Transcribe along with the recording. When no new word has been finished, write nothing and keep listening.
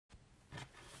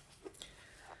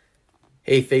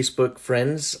Hey, Facebook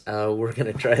friends, we're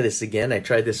going to try this again. I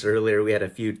tried this earlier. We had a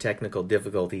few technical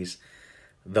difficulties.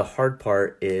 The hard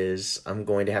part is I'm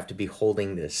going to have to be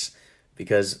holding this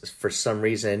because for some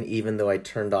reason, even though I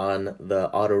turned on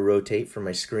the auto rotate for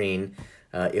my screen,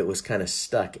 it was kind of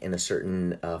stuck in a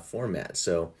certain format.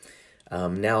 So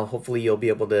now hopefully you'll be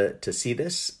able to see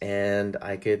this and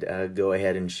I could go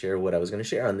ahead and share what I was going to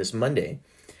share on this Monday.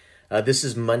 This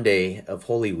is Monday of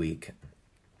Holy Week.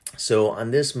 So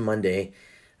on this Monday,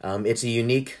 it's a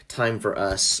unique time for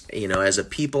us, as a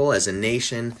people, as a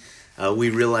nation. We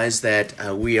realize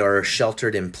that we are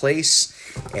sheltered in place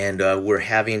and we're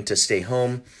having to stay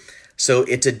home. So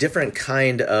it's a different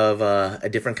kind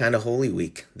of Holy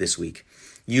Week this week.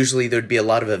 Usually there'd be a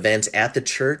lot of events at the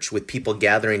church with people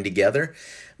gathering together,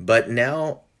 but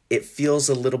now it feels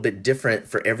a little bit different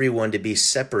for everyone to be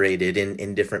separated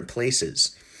in different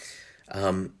places.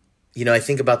 I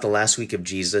think about the last week of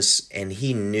Jesus, and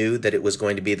he knew that it was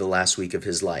going to be the last week of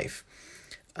his life.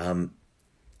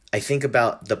 I think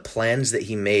about the plans that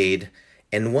he made,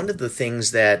 and one of the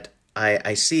things that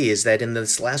I see is that in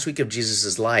this last week of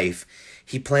Jesus' life,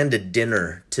 he planned a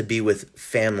dinner to be with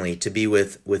family, to be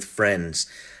with friends,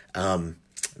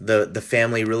 the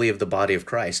family really of the body of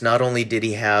Christ. Not only did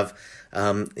he have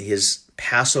his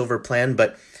Passover plan,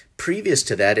 but previous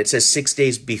to that, it says 6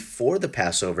 days before the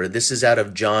Passover. This is out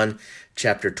of John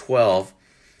chapter 12.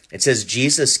 It says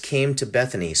Jesus came to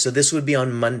Bethany. So this would be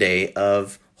on Monday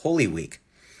of Holy Week.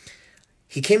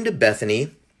 He came to Bethany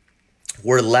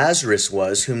where Lazarus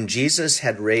was, whom Jesus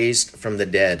had raised from the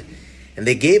dead. And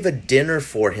they gave a dinner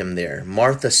for him there.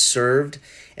 Martha served,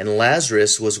 and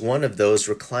Lazarus was one of those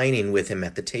reclining with him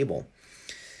at the table.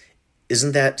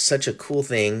 Isn't that such a cool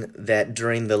thing that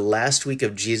during the last week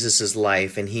of Jesus'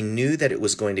 life, and he knew that it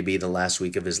was going to be the last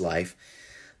week of his life,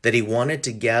 that he wanted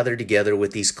to gather together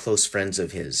with these close friends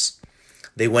of his.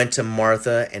 They went to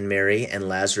Martha and Mary and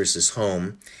Lazarus'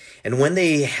 home. And when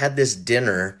they had this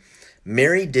dinner,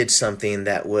 Mary did something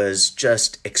that was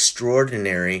just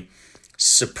extraordinary,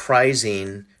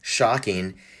 surprising,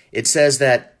 shocking. It says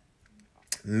that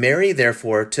Mary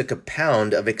therefore took a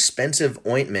pound of expensive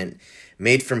ointment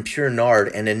made from pure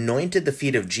nard, and anointed the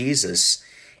feet of Jesus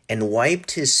and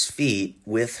wiped his feet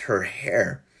with her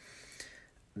hair.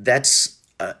 That's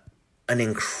an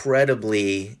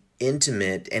incredibly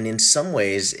intimate, and in some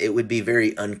ways it would be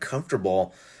very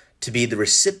uncomfortable to be the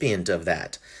recipient of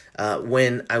that.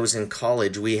 When I was in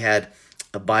college, we had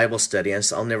a Bible study, and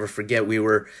I'll never forget, we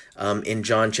were in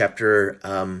John chapter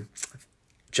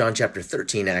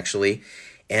 13 actually.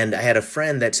 And I had a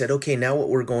friend that said, okay, now what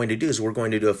we're going to do is we're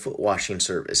going to do a foot washing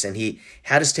service. And he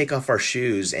had us take off our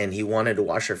shoes and he wanted to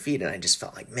wash our feet. And I just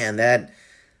felt like, man, that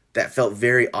felt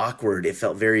very awkward. It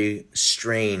felt very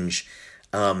strange.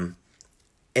 And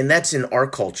that's in our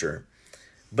culture.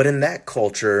 But in that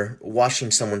culture, washing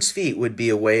someone's feet would be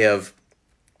a way of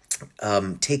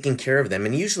taking care of them.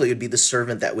 And usually it would be the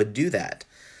servant that would do that.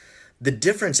 The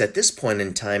difference at this point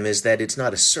in time is that it's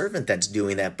not a servant that's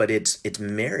doing that, but it's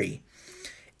Mary.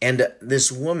 And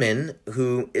this woman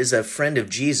who is a friend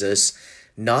of Jesus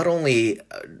not only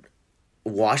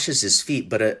washes his feet,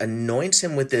 but anoints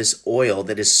him with this oil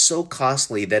that is so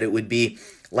costly that it would be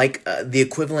like the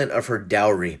equivalent of her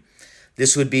dowry.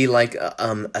 This would be like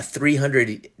a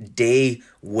 300-day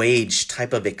wage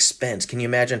type of expense. Can you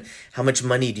imagine how much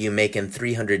money do you make in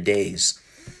 300 days?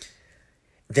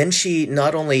 Then she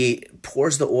not only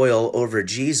pours the oil over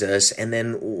Jesus and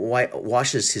then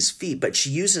washes his feet, but she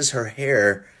uses her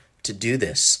hair to do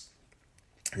this.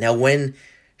 Now, when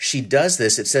she does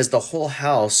this, it says the whole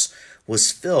house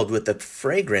was filled with the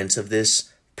fragrance of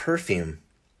this perfume.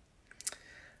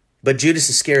 But Judas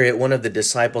Iscariot, one of the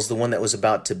disciples, the one that was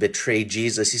about to betray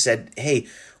Jesus, he said, hey,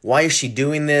 why is she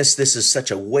doing this? This is such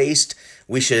a waste.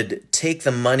 We should take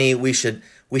the money. We should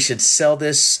sell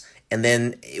this, and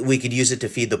then we could use it to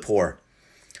feed the poor.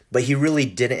 But he really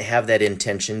didn't have that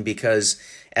intention, because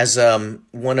as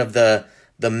one of the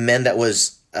men that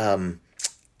was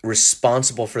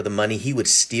responsible for the money, he would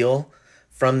steal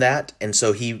from that. And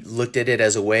so he looked at it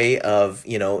as a way of,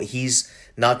 he's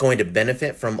not going to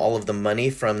benefit from all of the money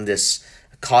from this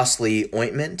costly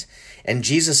ointment. And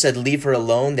Jesus said, leave her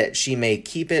alone, that she may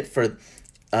keep it for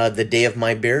the day of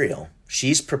my burial.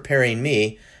 She's preparing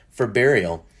me for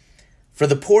burial. For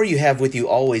the poor you have with you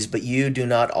always, but you do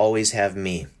not always have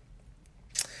me.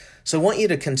 So I want you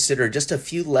to consider just a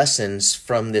few lessons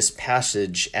from this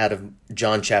passage out of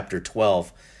John chapter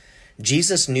 12.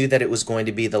 Jesus knew that it was going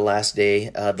to be the last day,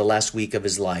 the last week of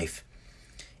his life.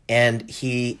 And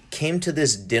he came to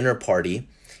this dinner party,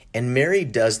 and Mary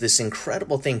does this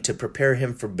incredible thing to prepare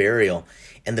him for burial.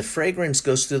 And the fragrance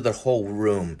goes through the whole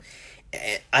room.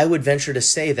 I would venture to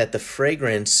say that the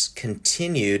fragrance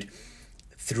continued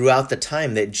throughout the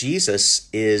time that Jesus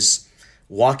is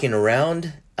walking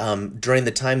around, during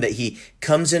the time that he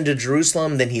comes into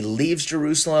Jerusalem, then he leaves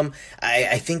Jerusalem.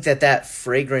 I think that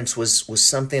fragrance was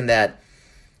something that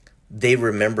they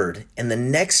remembered. And the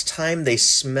next time they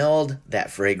smelled that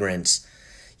fragrance,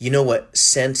 you know what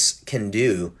scents can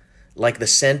do? Like the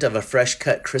scent of a fresh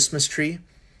cut Christmas tree,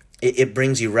 it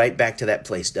brings you right back to that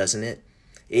place, doesn't it?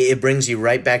 It brings you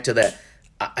right back to that.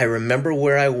 I remember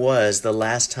where I was the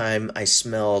last time I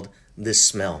smelled this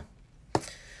smell.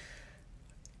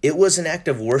 It was an act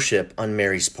of worship on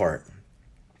Mary's part.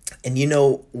 And you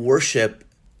know, worship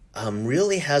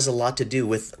really has a lot to do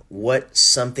with what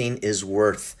something is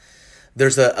worth.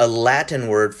 There's a Latin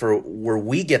word for where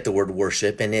we get the word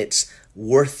worship, and it's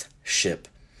worthship.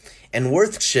 And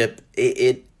worthship,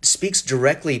 it speaks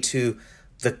directly to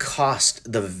the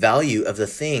cost, the value of the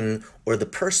thing or the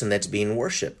person that's being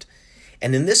worshiped.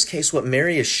 And in this case, what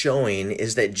Mary is showing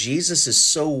is that Jesus is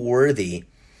so worthy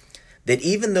that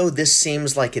even though this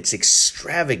seems like it's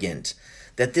extravagant,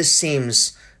 that this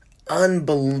seems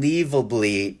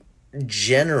unbelievably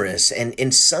generous and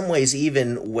in some ways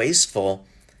even wasteful,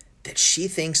 that she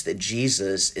thinks that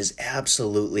Jesus is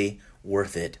absolutely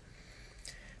worth it.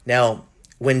 Now,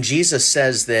 when Jesus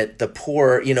says that the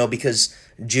poor, you know, because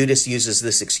Judas uses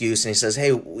this excuse and he says,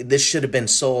 hey, this should have been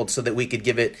sold so that we could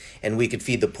give it and we could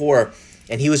feed the poor.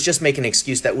 And he was just making an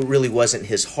excuse that really wasn't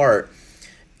his heart.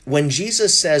 When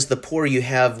Jesus says, the poor you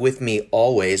have with me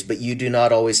always, but you do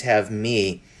not always have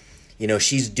me, you know,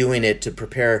 she's doing it to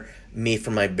prepare me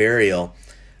for my burial.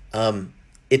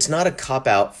 It's not a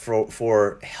cop-out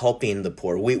for helping the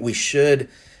poor. We should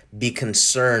be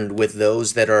concerned with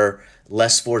those that are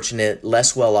less fortunate,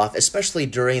 less well off, especially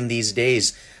during these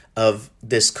days of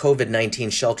this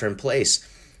COVID-19 shelter in place.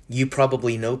 You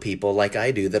probably know people like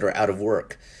I do that are out of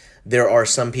work. There are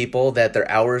some people that their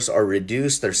hours are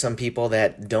reduced. There's some people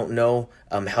that don't know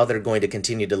how they're going to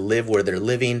continue to live where they're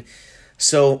living.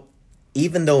 So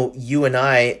even though you and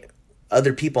I,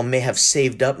 other people may have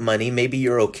saved up money, maybe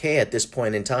you're okay at this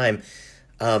point in time,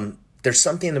 there's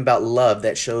something about love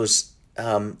that shows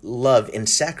love in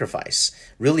sacrifice.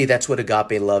 Really, that's what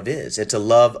agape love is. It's a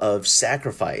love of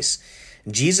sacrifice.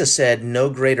 Jesus said, no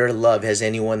greater love has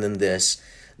anyone than this,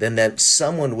 than that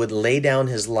someone would lay down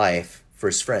his life for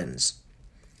his friends.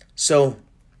 So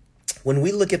when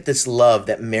we look at this love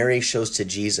that Mary shows to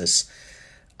Jesus,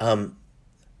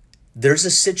 there's a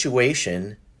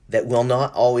situation that will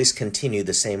not always continue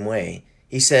the same way.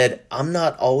 He said, I'm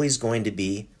not always going to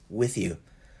be with you.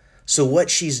 So what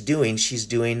she's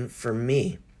doing for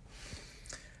me.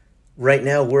 Right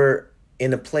now, we're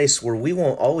in a place where we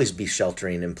won't always be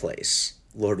sheltering in place,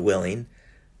 Lord willing.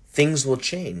 Things will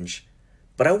change.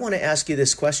 But I want to ask you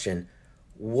this question.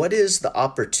 What is the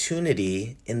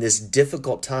opportunity in this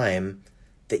difficult time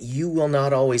that you will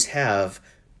not always have,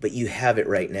 but you have it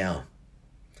right now?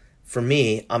 For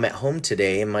me, I'm at home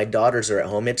today and my daughters are at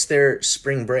home. It's their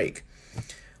spring break,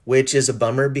 which is a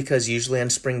bummer because usually on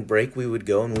spring break we would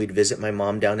go and we'd visit my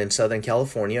mom down in Southern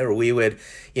California, or we would,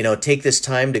 take this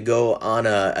time to go on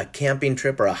a camping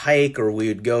trip or a hike, or we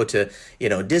would go to,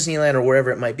 Disneyland or wherever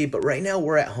it might be. But right now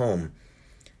we're at home.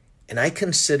 And I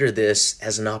consider this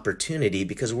as an opportunity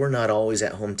because we're not always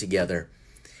at home together.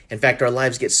 In fact, our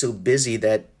lives get so busy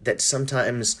that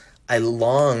sometimes I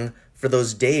long for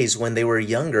those days when they were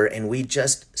younger and we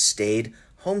just stayed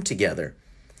home together.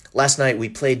 Last night we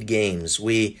played games.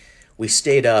 We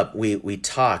stayed up. We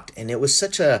talked, and it was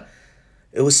such a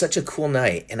cool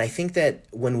night. And I think that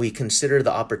when we consider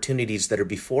the opportunities that are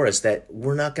before us, that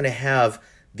we're not going to have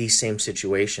these same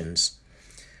situations.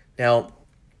 Now,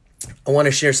 I want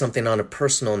to share something on a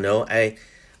personal note.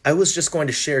 I was just going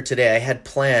to share today. I had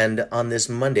planned on this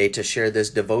Monday to share this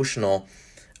devotional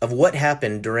of what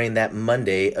happened during that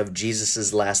Monday of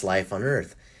Jesus's last life on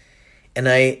earth. And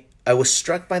I was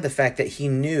struck by the fact that he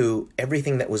knew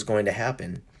everything that was going to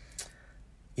happen.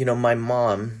 My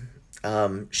mom,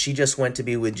 she just went to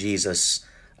be with Jesus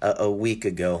a week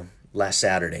ago, last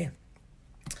Saturday.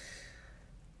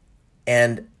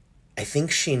 And I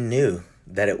think she knew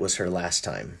that it was her last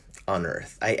time on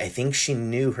earth. I think she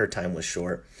knew her time was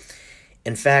short.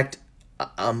 In fact,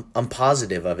 I'm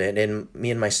positive of it, and me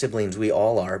and my siblings, we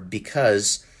all are,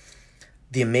 because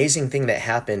the amazing thing that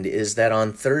happened is that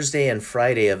on Thursday and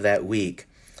Friday of that week,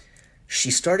 she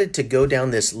started to go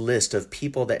down this list of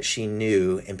people that she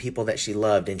knew and people that she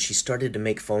loved, and she started to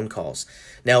make phone calls.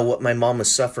 Now, what my mom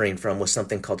was suffering from was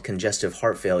something called congestive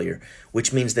heart failure,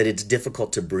 which means that it's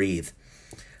difficult to breathe.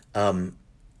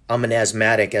 I'm an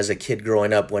asthmatic as a kid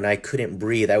growing up. When I couldn't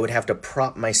breathe, I would have to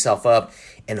prop myself up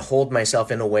and hold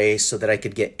myself in a way so that I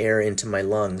could get air into my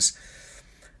lungs.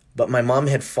 But my mom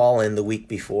had fallen the week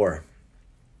before,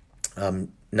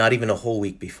 not even a whole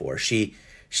week before. She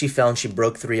fell and she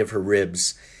broke 3 of her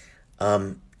ribs,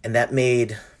 and that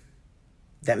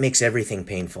makes everything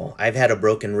painful. I've had a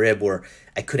broken rib where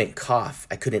I couldn't cough,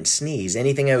 I couldn't sneeze.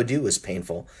 Anything I would do was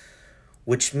painful,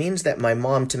 which means that my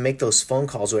mom, to make those phone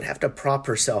calls, would have to prop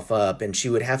herself up, and she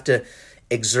would have to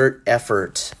exert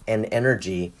effort and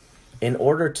energy in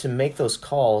order to make those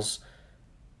calls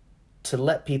to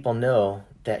let people know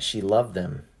that she loved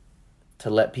them, to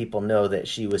let people know that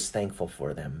she was thankful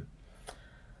for them.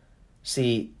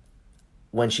 See,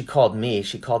 when she called me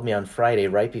on Friday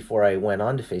right before I went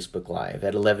on to Facebook Live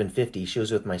at 11:50. She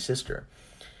was with my sister.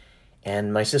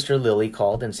 And my sister Lily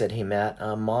called and said, "Hey, Matt,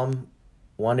 Mom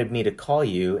wanted me to call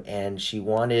you, and she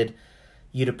wanted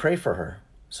you to pray for her."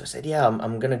 So I said, "Yeah,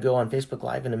 I'm going to go on Facebook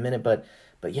Live in a minute, but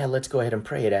yeah, let's go ahead and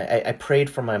pray it." I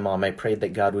prayed for my mom. I prayed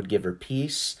that God would give her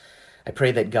peace. I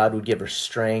prayed that God would give her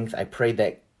strength. I prayed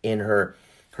that in her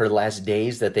last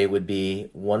days that they would be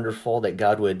wonderful, that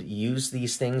God would use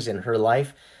these things in her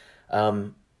life.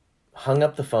 Hung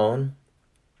up the phone.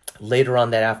 Later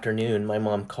on that afternoon, my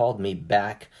mom called me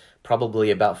back, probably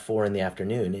about 4 in the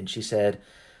afternoon, and she said,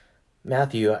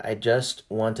 "Matthew, I just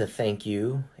want to thank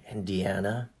you and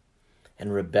Deanna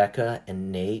and Rebecca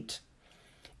and Nate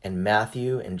and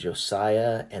Matthew and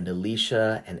Josiah and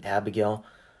Alicia and Abigail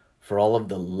for all of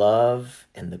the love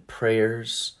and the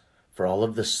prayers, for all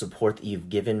of the support that you've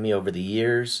given me over the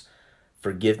years.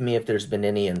 Forgive me if there's been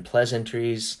any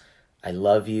unpleasantries. I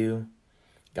love you.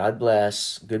 God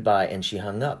bless. Goodbye." And she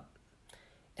hung up.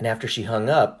 And after she hung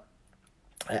up,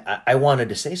 I wanted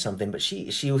to say something, but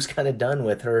she was kind of done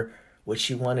with what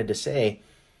she wanted to say.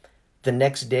 The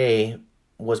next day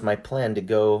was my plan to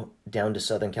go down to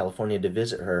Southern California to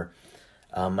visit her.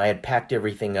 I had packed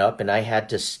everything up, and I had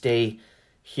to stay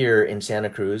here in Santa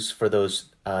Cruz for those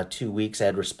 2 weeks. I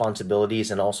had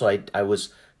responsibilities, and also I was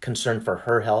concerned for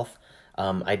her health.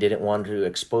 I didn't want to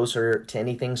expose her to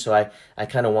anything, so I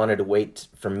kind of wanted to wait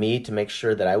for me to make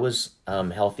sure that I was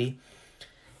healthy.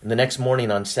 And the next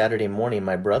morning, on Saturday morning,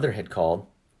 my brother had called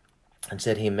and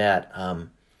said, "Hey, Matt,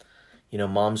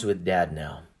 Mom's with Dad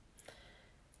now."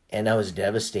 And I was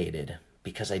devastated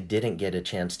because I didn't get a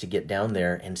chance to get down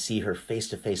there and see her face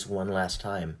to face one last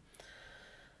time.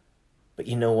 But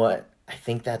you know what? I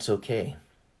think that's okay.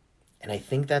 And I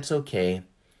think that's okay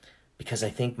because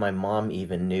I think my mom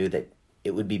even knew that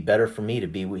it would be better for me to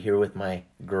be here with my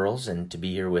girls and to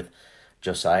be here with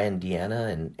Josiah and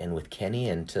Deanna and with Kenny,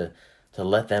 and to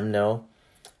let them know.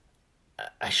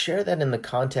 I share that in the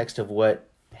context of what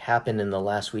happened in the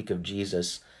last week of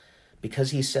Jesus,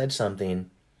 because he said something.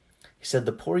 He said,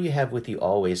 "The poor you have with you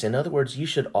always." In other words, you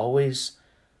should always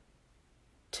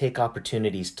take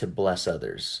opportunities to bless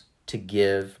others, to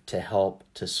give, to help,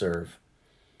 to serve.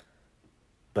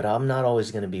 But I'm not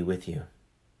always going to be with you.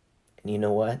 And you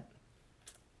know what?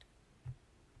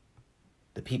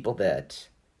 The people that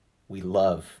we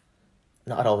love,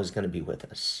 not always going to be with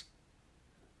us.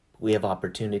 We have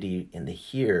opportunity in the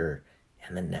here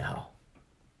and the now.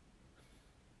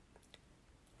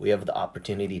 We have the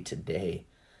opportunity today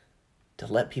to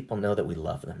let people know that we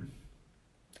love them,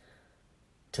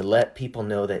 to let people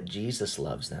know that Jesus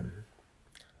loves them,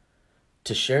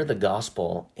 to share the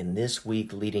gospel in this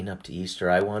week leading up to Easter.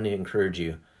 I want to encourage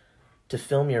you to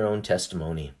film your own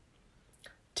testimony.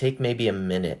 Take maybe a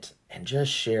minute and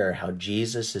just share how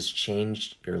Jesus has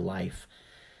changed your life.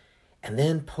 And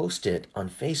then post it on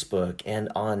Facebook and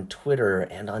on Twitter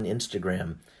and on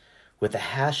Instagram with the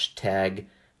hashtag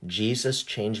Jesus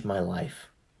changed my life.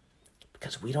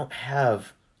 Because we don't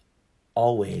have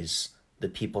always the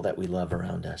people that we love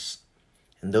around us.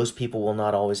 And those people will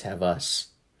not always have us.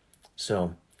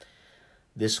 So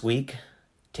this week,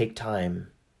 take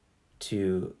time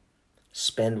to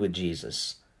spend with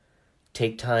Jesus.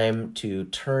 Take time to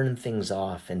turn things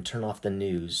off and turn off the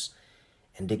news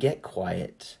and to get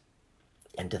quiet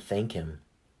and to thank him.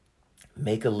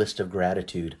 Make a list of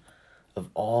gratitude of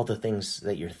all the things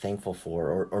that you're thankful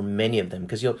for, or many of them,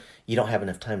 because you don't have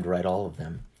enough time to write all of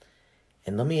them.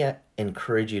 And let me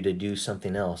encourage you to do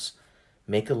something else.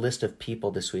 Make a list of people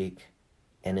this week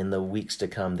and in the weeks to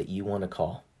come that you want to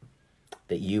call,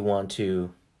 that you want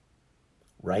to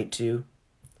write to,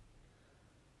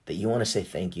 that you want to say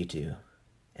thank you to,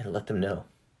 and let them know.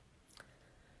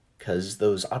 Because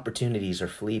those opportunities are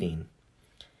fleeting.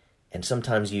 And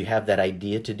sometimes you have that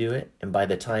idea to do it, and by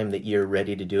the time that you're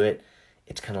ready to do it,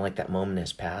 it's kind of like that moment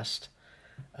has passed.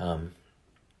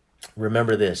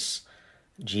 Remember this: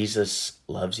 Jesus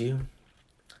loves you.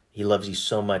 He loves you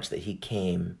so much that he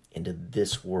came into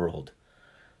this world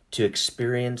to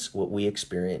experience what we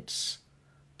experience,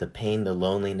 the pain, the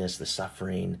loneliness, the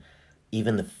suffering,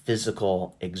 even the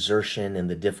physical exertion and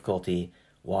the difficulty.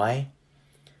 Why?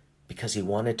 Because he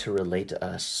wanted to relate to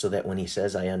us so that when he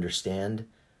says, I understand,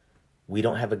 we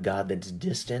don't have a God that's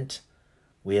distant.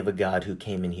 We have a God who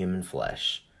came in human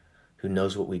flesh, who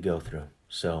knows what we go through.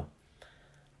 So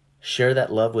share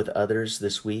that love with others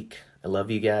this week. I love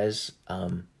you guys.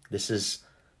 This is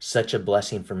such a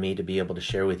blessing for me to be able to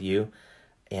share with you.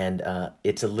 And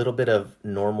it's a little bit of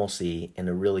normalcy in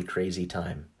a really crazy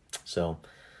time. So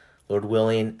Lord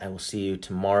willing, I will see you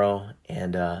tomorrow.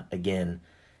 And again,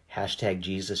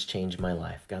 #Jesus changed my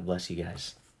life. God bless you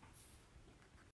guys.